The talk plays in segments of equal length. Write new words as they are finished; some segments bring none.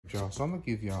Y'all, so I'm gonna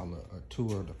give y'all a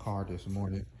tour of the car this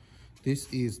morning.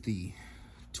 This is the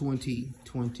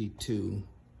 2022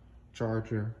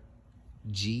 Charger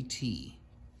GT.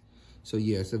 So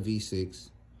yeah, it's a V6.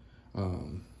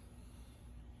 When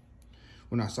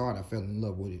I saw it, I fell in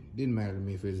love with it. Didn't matter to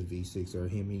me if it was a V6 or a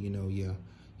Hemi. You know, yeah,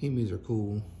 Hemis are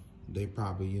cool. They're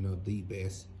probably, you know, the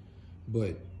best.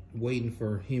 But waiting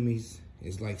for Hemis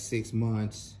is like 6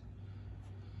 months,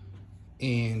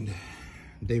 and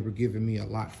they were giving me a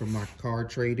lot for my car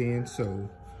trade-in. So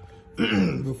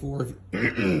before,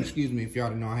 excuse me, if y'all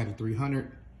didn't know, I had a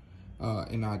 300,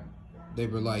 and they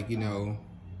were like, you know,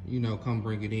 come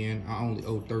bring it in. I only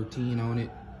owed 13 on it,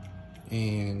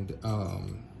 and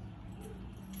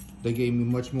they gave me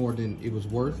much more than it was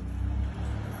worth.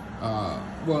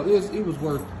 Well, it was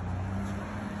worth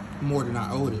more than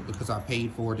I owed it because I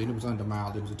paid for it, and it was under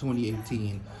miles. It was a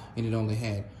 2018, and it only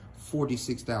had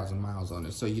 46,000 miles on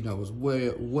it. So, you know, it was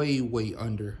way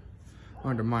under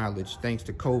mileage thanks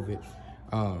to COVID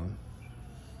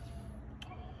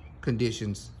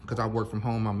conditions, because I work from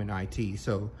home, I'm in IT.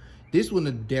 So this one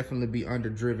would definitely be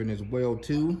underdriven as well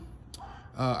too.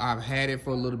 I've had it for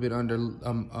a little bit under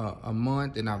a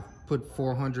month, and I've put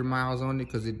 400 miles on it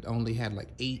because it only had like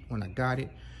 8 when I got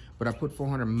it. But I put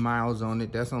 400 miles on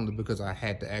it. That's only because I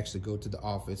had to actually go to the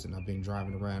office, and I've been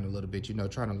driving around a little bit, you know,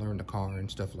 trying to learn the car and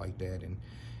stuff like that.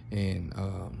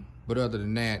 But other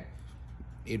than that,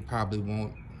 it probably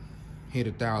won't hit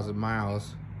 1,000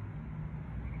 miles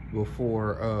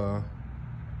before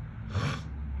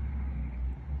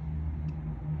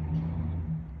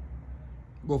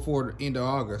the end of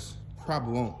August.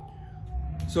 Probably won't.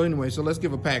 So anyway, so let's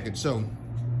give a package. So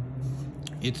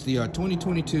it's the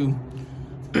 2022.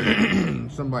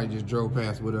 Somebody just drove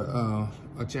past with a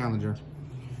Challenger.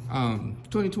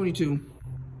 2022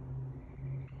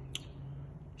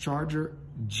 Charger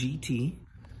GT.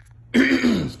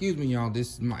 Excuse me, y'all.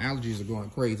 My allergies are going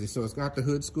crazy. So it's got the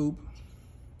hood scoop.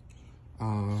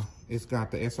 It's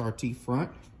got the SRT front.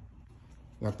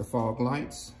 Got the fog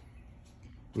lights.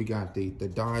 We got the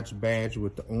Dodge badge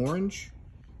with the orange.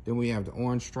 Then we have the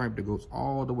orange stripe that goes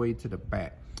all the way to the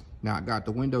back. Now, I got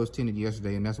the windows tinted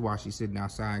yesterday, and that's why she's sitting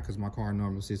outside, because my car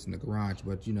normally sits in the garage,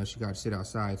 but, you know, she got to sit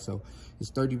outside. So it's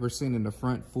 30% in the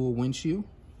front, full windshield.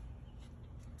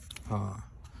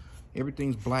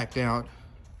 Everything's blacked out.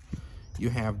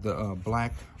 You have the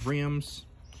black rims,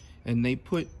 and they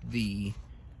put the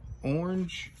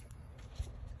orange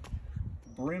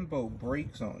Brembo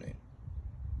brakes on it.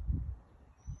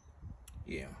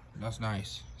 Yeah, that's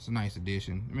nice. It's a nice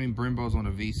addition. I mean, Brembo's on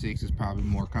a V6 is probably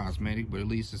more cosmetic, but at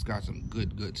least it's got some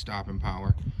good stopping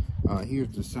power. Here's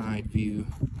the side view.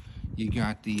 You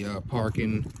got the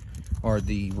parking or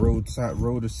the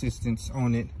road assistance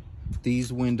on it.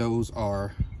 These windows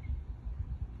are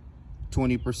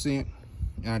 20%.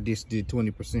 I just did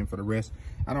 20% for the rest.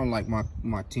 I don't like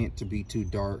my tint to be too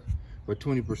dark, but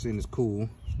 20% is cool.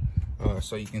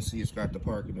 So you can see it's got the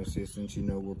parking assistance, you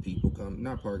know, where people come,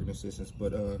 not parking assistance,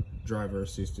 but driver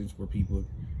assistance, where people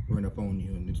run up on you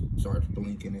and it starts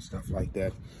blinking and stuff like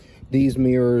that. These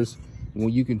mirrors, well,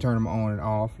 you can turn them on and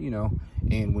off, you know,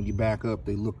 and when you back up,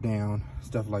 they look down,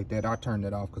 stuff like that. I turned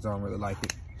that off because I don't really like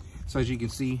it. So as you can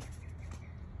see,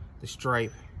 the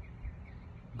stripe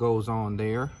goes on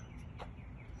there.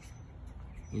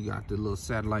 You got the little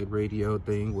satellite radio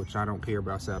thing, which I don't care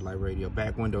about satellite radio.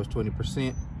 Back window's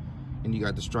 20%. And you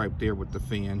got the stripe there with the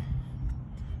fin.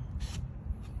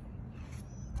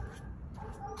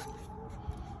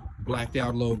 Blacked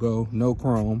out logo, no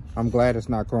chrome. I'm glad it's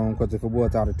not chrome, because if it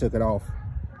was, I'd have took it off.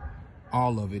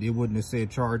 All of it. It wouldn't have said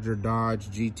Charger, Dodge,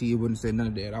 GT. It wouldn't have said none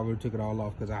of that. I would have took it all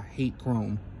off because I hate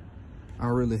chrome. I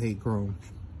really hate chrome.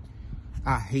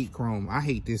 I hate chrome. I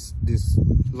hate this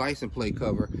license plate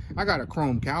cover. I got a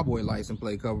chrome cowboy license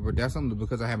plate cover, but that's only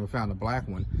because I haven't found a black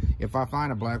one. If I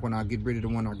find a black one, I'll get rid of the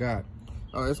one I got.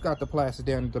 It's got the plastic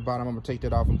down at the bottom. I'm gonna take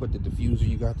that off and put the diffuser.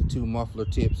 You got the 2 muffler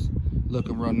tips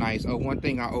looking real nice. Oh, one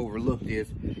thing I overlooked is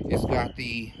it's got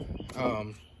the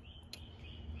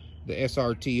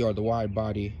SRT, or the wide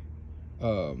body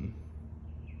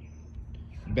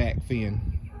back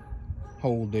fin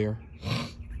hole there.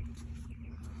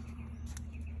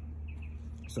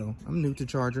 So I'm new to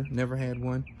Charger, never had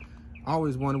one. I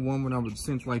always wanted one when I was,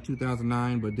 since like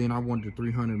 2009, but then I wanted a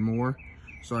 300 more.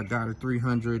 So I got a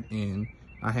 300, and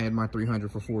I had my 300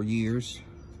 for 4 years.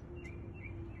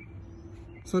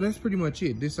 So that's pretty much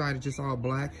it. This side is just all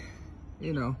black,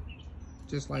 you know,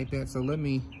 just like that. So let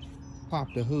me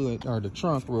pop the hood, or the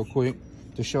trunk, real quick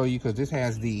to show you, because this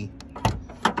has it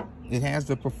has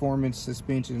the performance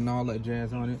suspension and all that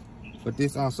jazz on it. But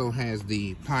this also has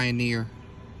the Pioneer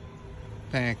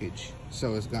package.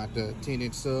 So it's got the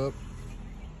 10-inch sub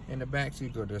in the back. See,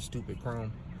 go to the stupid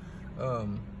chrome.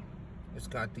 It's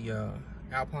got the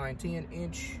Alpine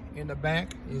 10-inch in the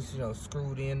back. It's, you know,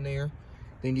 screwed in there.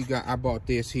 Then you got, I bought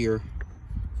this here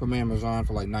from Amazon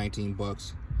for like 19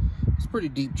 bucks. It's a pretty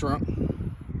deep trunk.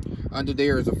 Under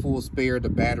there is a full spare. The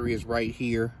battery is right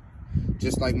here,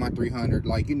 just like my 300.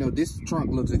 Like, you know, this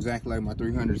trunk looks exactly like my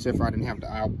 300, except for I didn't have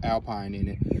the Alpine in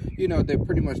it. You know, they're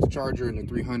pretty much, the Charger and the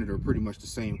 300 are pretty much the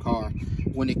same car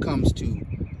when it comes to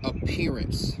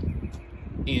appearance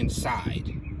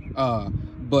inside.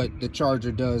 But the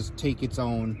Charger does take its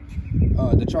own.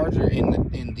 The Charger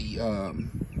and the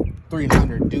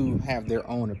 300 do have their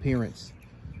own appearance.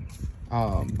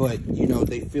 But you know,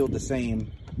 they feel the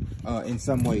same in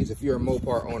some ways. If you're a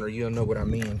Mopar owner, you'll know what I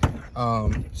mean.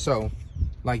 So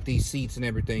like these seats and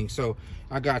everything. So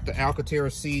I got the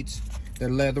Alcantara seats, the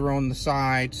leather on the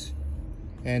sides,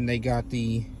 and they got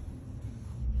the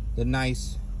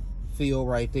nice feel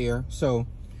right there. So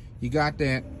you got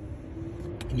that.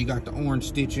 You got the orange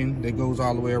stitching that goes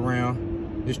all the way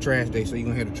around. This trash day, so you're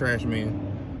gonna hear the trash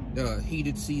man. The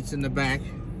heated seats in the back.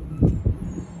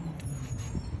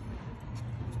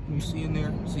 You see in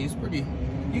there? See, it's pretty,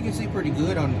 you can see pretty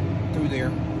good on through there.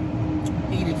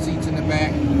 Heated seats in the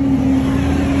back.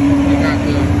 You got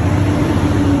the,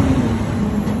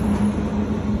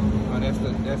 oh,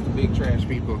 that's the big trash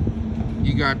people.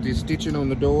 You got the stitching on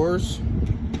the doors.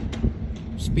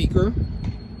 Speaker.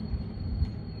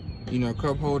 You know,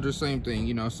 cup holder, same thing,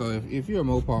 you know. So if you're a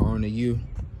Mopar owner, you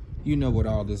know what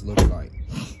all this looks like.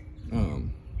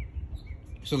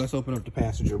 So let's open up the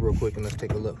passenger real quick and let's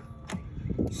take a look.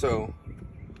 So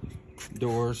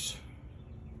doors,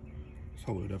 let's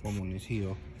hold it up. I'm on this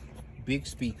hill. Big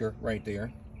speaker right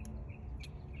there.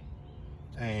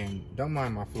 And don't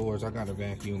mind my floors, I gotta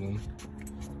vacuum them.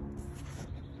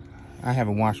 I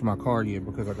haven't washed my car yet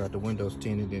because I got the windows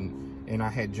tinted and I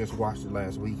had just washed it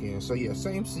last weekend. So yeah,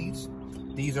 same seats.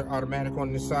 These are automatic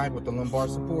on this side with the lumbar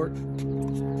support.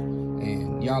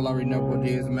 And y'all already know what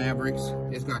it is, Mavericks.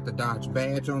 It's got the Dodge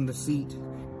badge on the seat.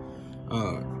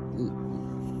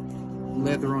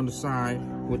 Leather on the side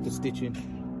with the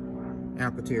stitching,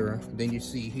 Alcantara. Then you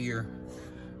see here,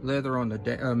 leather on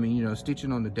the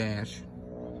stitching on the dash,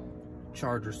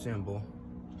 Charger symbol.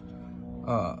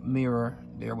 Mirror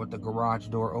there with the garage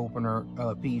door opener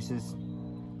pieces.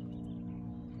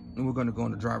 And we're gonna go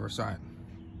on the driver's side.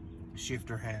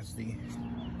 Shifter has the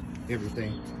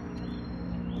everything.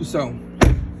 So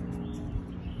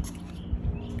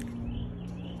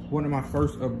one of my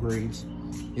first upgrades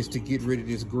is to get rid of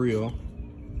this grill.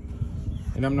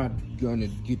 And I'm not gonna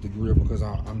get the grill because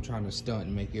I'm trying to stunt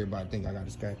and make everybody think I got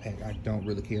a Scat Pack. I don't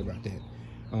really care about that.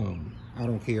 I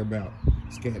don't care about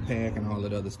Scat Pack and all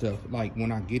that other stuff. Like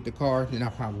when I get the car, then I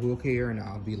probably will care and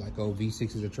I'll be like, oh,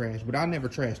 V6 is a trash. But I'll never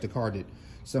trash the car that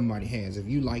somebody has. If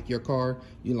you like your car,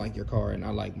 you like your car, and I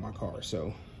like my car.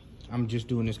 So I'm just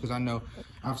doing this because I know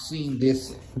I've seen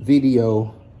this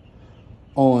video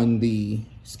on the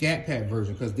Scat Pack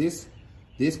version, because this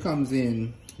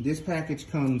package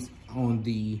comes on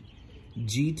the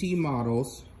GT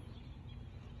models.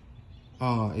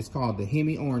 It's called the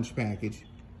Hemi Orange package.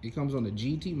 It comes on the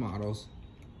GT models,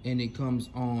 and it comes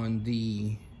on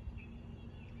the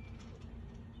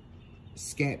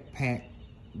Scat Pack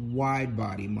wide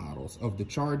body models of the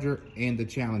Charger and the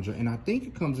Challenger, and I think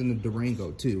it comes in the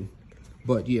Durango too.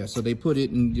 But yeah, so they put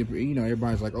it in, you know,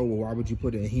 everybody's like, oh, well, why would you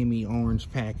put a Hemi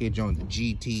Orange package on the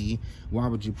GT? Why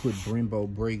would you put Brembo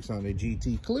brakes on the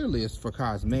GT? Clearly it's for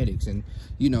cosmetics and,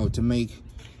 you know, to make,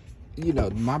 you know,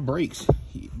 my brakes.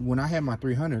 When I had my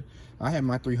 300, I had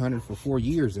my 300 for 4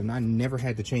 years and I never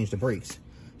had to change the brakes.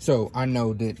 So I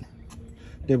know that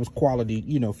there was quality,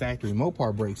 you know, factory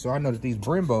Mopar brakes. So I know that these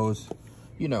Brembos,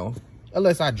 you know,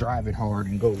 unless I drive it hard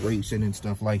and go racing and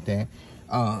stuff like that,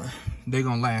 they're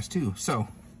gonna last too. So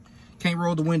can't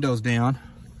roll the windows down.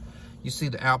 You see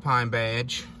the Alpine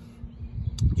badge.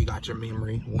 You got your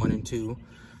memory 1 and 2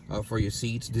 for your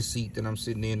seats. This seat that I'm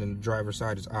sitting in the driver's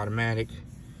side is automatic.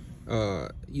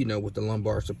 You know, with the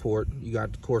lumbar support. You got,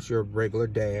 of course, your regular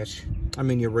dash. I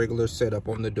mean, your regular setup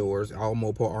on the doors. All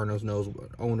Mopar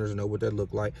owners know what that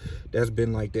look like. That's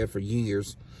been like that for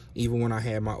years. Even when I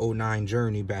had my 09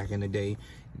 Journey back in the day,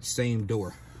 same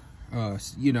door.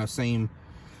 You know, same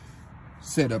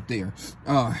setup there.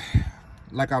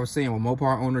 Like I was saying, with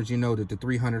Mopar owners, you know that the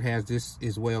 300 has this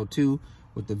as well too,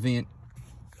 with the vent,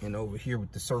 and over here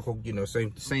with the circle, you know,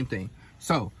 same thing.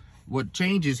 So what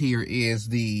changes here is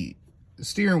the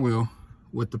steering wheel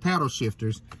with the paddle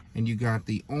shifters, and you got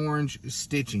the orange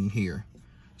stitching here.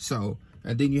 So,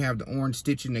 and then you have the orange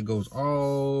stitching that goes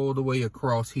all the way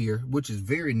across here, which is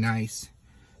very nice.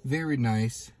 Very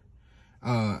nice.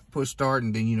 Push start,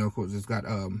 and then, you know, of course, it's got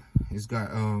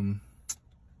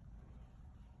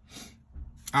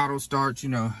auto start, you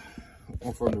know,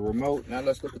 from the remote. Now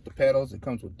let's look at the pedals. It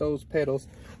comes with those pedals,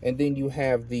 and then you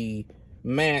have the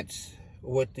mats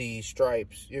with the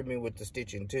stripes, I mean with the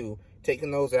stitching too.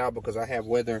 Taking those out because I have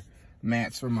weather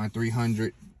mats for my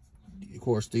 300. Of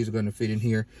course, these are going to fit in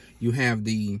here. You have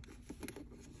the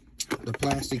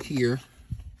plastic here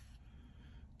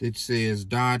that says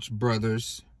Dodge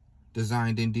Brothers,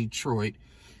 designed in Detroit.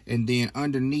 And then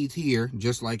underneath here,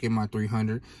 just like in my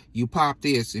 300, you pop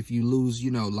this if you lose,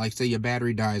 you know, like say your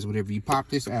battery dies, whatever, you pop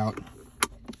this out.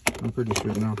 I'm pretty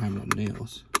sure I don't have no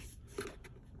nails.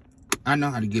 I know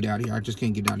how to get out here. I just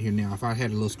can't get out here now. If I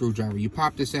had a little screwdriver, you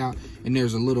pop this out, and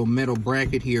there's a little metal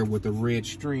bracket here with a red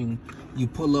string. You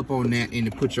pull up on that, and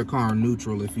it puts your car in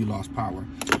neutral if you lost power.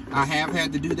 I have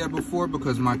had to do that before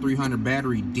because my 300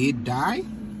 battery did die,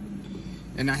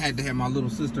 and I had to have my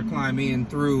little sister climb in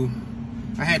through.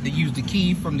 I had to use the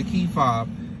key from the key fob,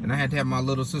 and I had to have my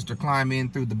little sister climb in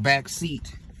through the back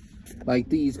seat like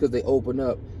these because they open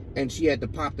up, and she had to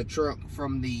pop the trunk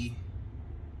from the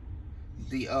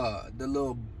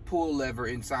little pull lever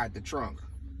inside the trunk.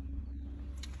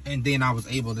 And then I was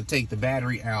able to take the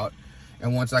battery out,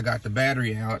 and once I got the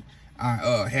battery out,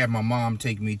 I had my mom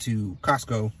take me to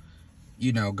Costco,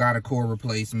 you know, got a core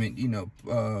replacement, you know,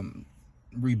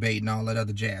 rebate and all that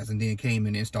other jazz, and then came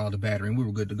and installed the battery, and we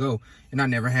were good to go. And I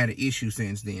never had an issue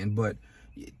since then. But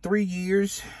 3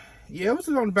 years, yeah, it was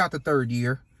on about the 3rd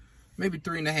year, maybe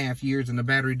 3.5 years, and the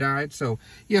battery died. So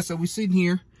yeah, so we're sitting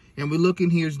here and we're looking.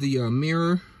 Here's the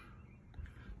mirror,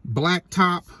 black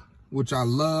top, which I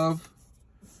love.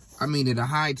 I mean, it'll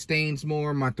hide stains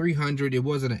more. My 300, it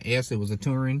wasn't an S, it was a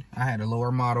Touring. I had a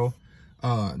lower model.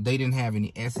 They didn't have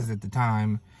any S's at the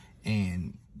time,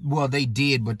 and well, they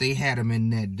did, but they had them in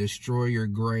that destroyer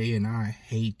gray, and I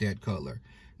hate that color.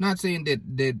 Not saying that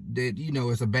you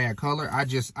know, it's a bad color.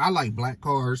 I like black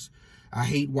cars. I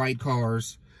hate white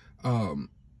cars. I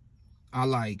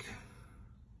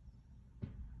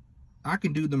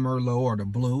can do the Merlot or the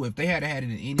blue. If they had had it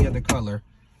in any other color,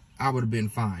 I would have been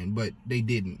fine, but they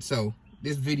didn't. So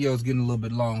this video is getting a little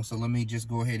bit long, so let me just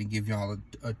go ahead and give y'all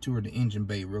a tour of the engine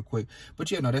bay real quick.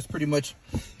 But yeah, no, that's pretty much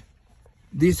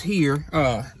this here.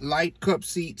 Light cup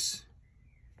seats.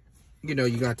 You know,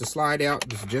 you got the slide out.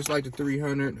 This is just like the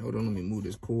 300. Hold on, let me move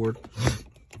this cord.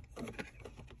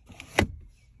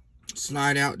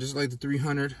 Slide out just like the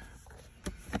 300.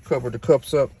 Cover the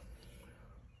cups up.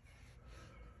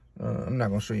 I'm not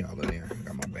gonna show y'all in there. I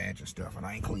got my badge and stuff, and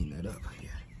I ain't cleaned that up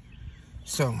yet.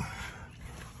 So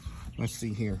let's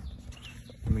see here.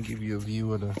 Let me give you a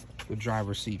view of the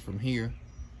driver's seat from here.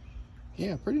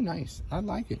 Yeah, pretty nice. I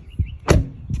like it.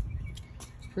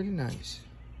 It's pretty nice.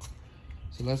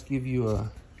 So let's give you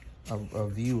a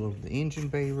view of the engine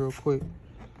bay real quick,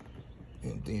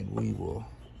 and then we will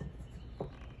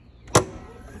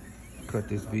cut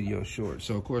this video short.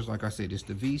 So of course, like I said, it's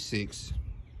the V6.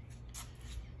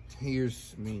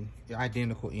 Here's, I mean, the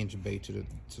identical engine bay to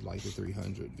like the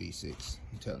 300 V6.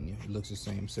 I'm telling you, it looks the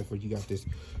same, except for you got this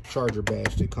charger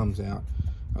badge that comes out,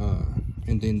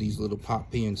 and then these little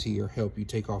pop pins here help you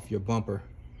take off your bumper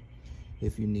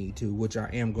if you need to, which I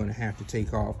am going to have to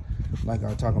take off. Like I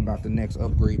was talking about, the next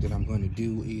upgrade that I'm going to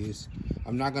do is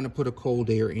I'm not going to put a cold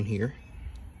air in here.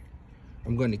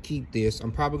 I'm going to keep this.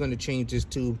 I'm probably going to change this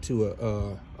tube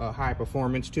to a high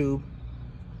performance tube,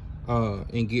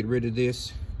 and get rid of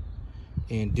this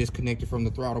and disconnect it from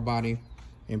the throttle body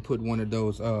and put one of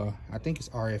those, I think it's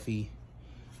RFE.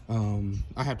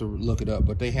 I have to look it up,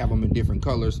 but they have them in different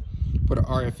colors. Put an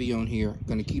RFE on here. I'm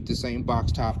going to keep the same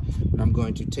box top, but I'm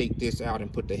going to take this out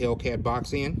and put the Hellcat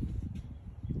box in,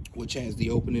 which has the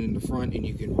opening in the front, and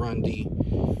you can run the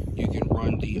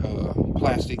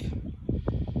plastic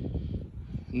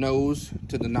nose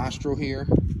to the nostril here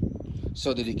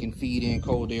so that it can feed in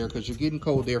cold air, because you're getting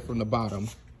cold air from the bottom.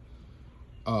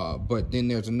 But then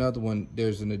there's another one,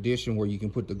 there's an addition where you can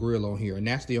put the grill on here, and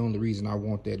that's the only reason I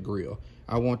want that grill.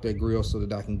 I want that grill so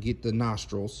that I can get the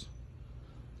nostrils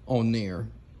on there,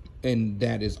 and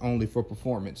that is only for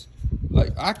performance.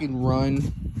 Like, I can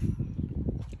run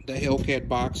the Hellcat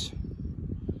box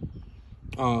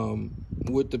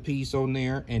with the piece on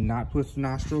there and not put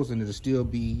nostrils, and it'll still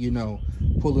be, you know,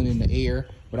 pulling in the air,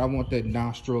 but I want that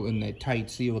nostril and that tight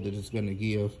seal that it's going to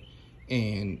give,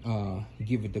 and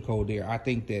give it the cold air. I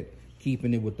think that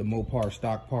keeping it with the Mopar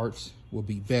stock parts will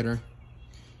be better.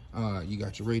 You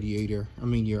got your radiator,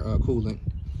 your coolant,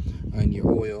 and your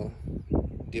oil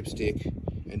dipstick,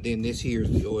 and then this here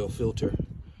is the oil filter.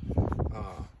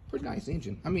 Pretty nice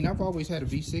engine. I mean, I've always had a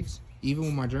V6, even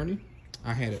with my Journey.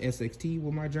 I had an SXT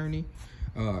with my Journey.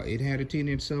 It had a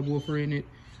 10-inch subwoofer in it.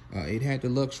 It had the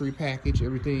luxury package,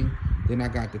 everything. Then I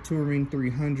got the Touring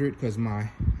 300 because my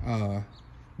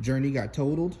Journey got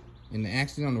totaled in the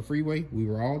accident on the freeway. We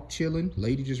were all chilling.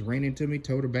 Lady just ran into me,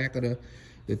 towed the back of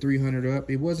the 300 up.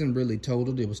 It wasn't really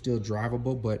totaled. It was still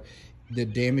drivable, but the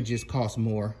damages cost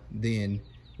more than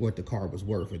what the car was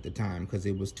worth at the time because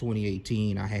it was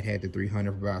 2018. I had the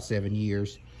 300 for about 7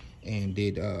 years, and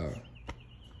it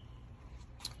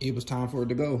was time for it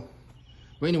to go.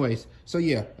 But anyways, so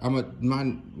yeah,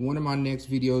 one of my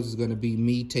next videos is gonna be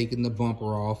me taking the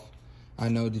bumper off. I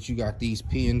know that you got these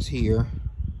pins here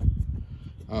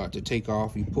to take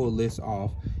off. You pull this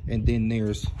off, and then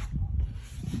there's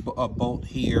a bolt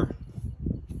here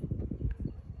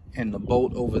and the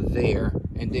bolt over there,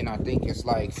 and then I think it's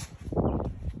like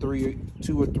 2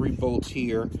 or 3 bolts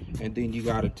here, and then you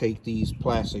got to take these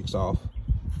plastics off.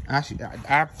 Actually,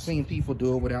 I've seen people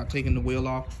do it without taking the wheel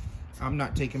off. I'm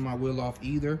not taking my wheel off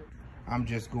either. I'm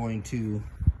just going to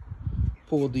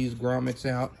pull these grommets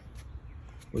out,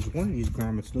 which one of these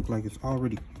grommets look like it's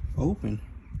already open.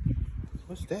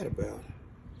 What's that about?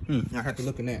 I have to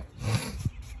look in that.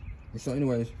 So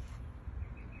anyways,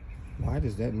 why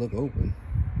does that look open?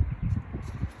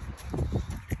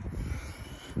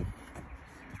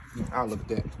 I'll look at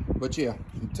that. But yeah,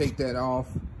 you take that off,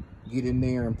 get in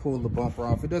there and pull the bumper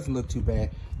off. It doesn't look too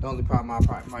bad. The only problem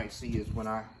I might see is when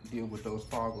I deal with those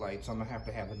fog lights, I'm gonna have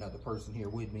to have another person here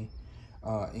with me,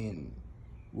 and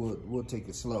we'll take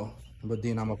it slow. But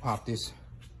then I'm gonna pop this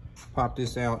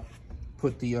out,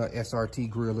 put the SRT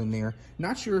grill in there.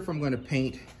 Not sure if I'm gonna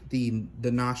paint the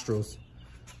nostrils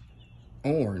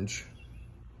orange.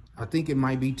 I think it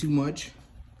might be too much.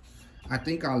 I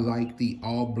think I like the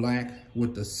all black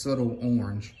with the subtle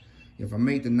orange. If I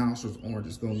make the nostrils orange,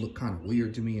 it's gonna look kind of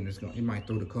weird to me, and it might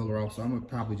throw the color off. So I'm gonna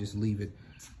probably just leave it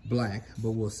black,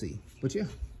 but we'll see. But yeah,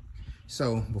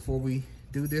 so before we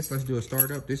do this, let's do a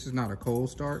startup. This is not a cold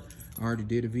start. I already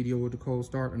did a video with the cold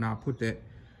start, and I'll put that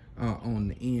on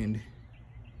the end,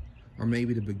 or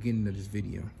maybe the beginning of this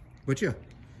video. But yeah,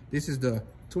 this is the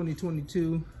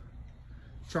 2022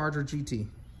 Charger GT.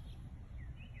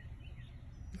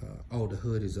 Oh, the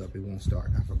hood is up. It won't start.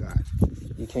 I forgot.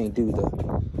 You can't do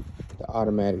the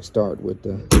automatic start with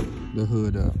the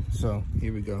hood up. So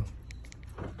here we go.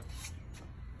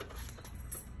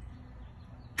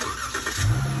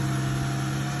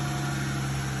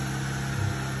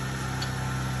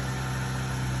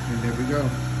 And there we go.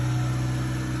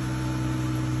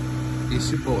 It's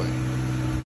your boy.